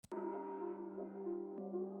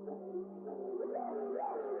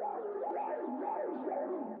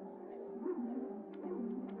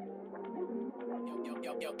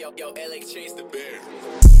Yo, LA Chase the bear.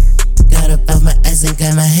 Got up off my ass and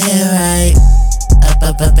got my hair right.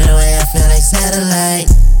 Up in a way I feel like satellite.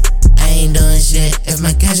 I ain't doing shit if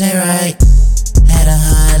my cash ain't right. Had a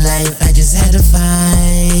hard life, I just had to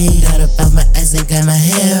fight. Got up off my ass and got my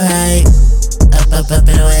hair right. Up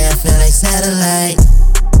in a way I feel like satellite.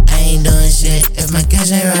 I ain't doing shit if my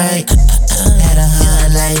cash ain't right. Had a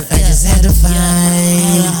hard life, I just had to fight.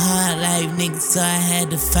 Had a hard life, nigga, so I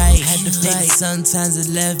had to fight. Nigga, sometimes I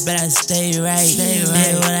left, but I stay right. Did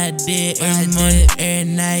what I did every morning,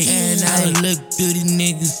 every night. I would look through these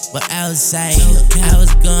niggas, but outside. I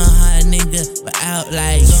was going hard, nigga, but out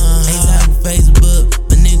like. Ain't talking Facebook,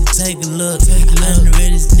 but nigga, take a look. I'm the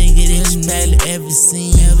realest nigga that you probably ever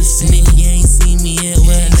seen. Nigga, you ain't seen me yet,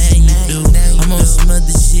 well, now you do. I'm on some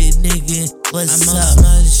other shit, nigga. What's up?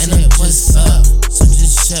 And I'm just up, so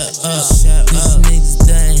just shut up. These niggas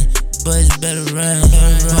done, boys better run.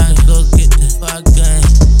 Everybody go get the fuck gun.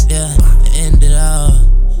 Yeah, end it all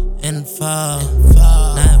in the fall,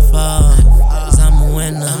 not fall. Cause I'm a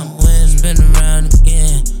winner. Spin around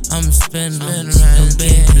again. I'm spinning around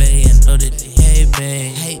again. Play and know that they hate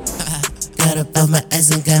me. Got up off my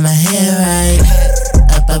ass and got my hair right.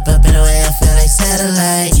 Up in a way I feel like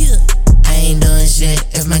satellite. I ain't doing shit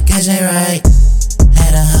if my cash ain't right.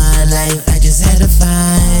 Had a hard life, I just had to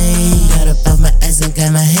fight. Got up off my ass and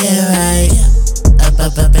got my hair right.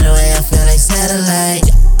 Up in a way I feel like satellite.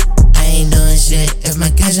 I ain't doing shit if my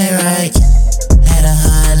cash ain't right. Had a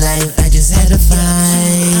hard life, I just had to fight.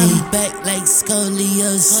 I'm back like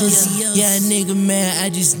scoliosis. Yeah, nigga, man, I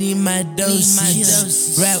just need my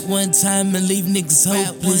doses. Rap one time and leave niggas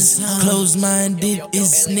hopeless. Closed-minded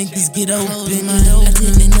is niggas get open. I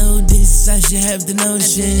didn't know this, I should have the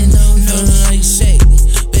notion. Feeling like shake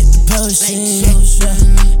with the potion.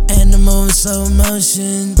 And I'm moving slow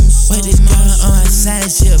motion. With this girl on her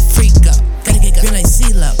side, she a freak up. Gotta get green like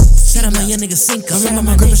CeeLo. Shout out my young nigga Cinco. I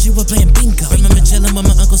remember my grandma, she was playing bingo. Remember chillin' with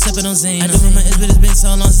my uncle sippin' on Zena. I do remember it's been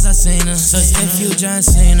so long since I seen her. So it's few John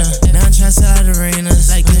Cena. Now I'm tryna sell out arenas,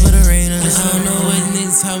 like with arenas. I don't know what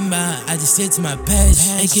niggas talking about, I just stick to my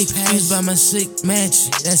passion. They get confused by my slick match,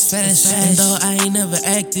 that's fashion. And though I ain't never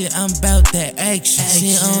acted, I'm bout that action.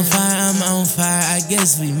 She on fire, I'm on fire, I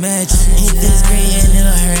guess we match. Hit this green and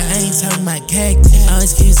it'll hurt, I ain't talking about cactus.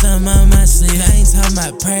 Always keep something on my sleeve, I ain't talking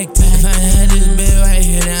about practice. If I had this bed right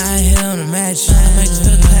here, then I hit on the match. I make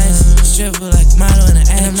the class, stripper like model in the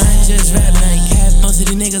act. I'm not just rapping, I ain't cap. Most of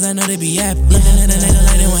these niggas I know they be yapping. Looking at a nigga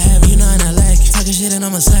like they won't have it, you know I'm not lacking. Talking shit and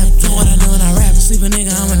I'ma slap. Know what I do when I rap. Sleep a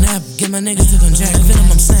nigga, I'm a nap. Get my niggas to come jack. Feel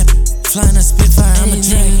them, I'm snapping. Flying a Spitfire, I'm a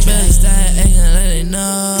track. Better start acting like they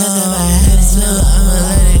know. Cause if I had to,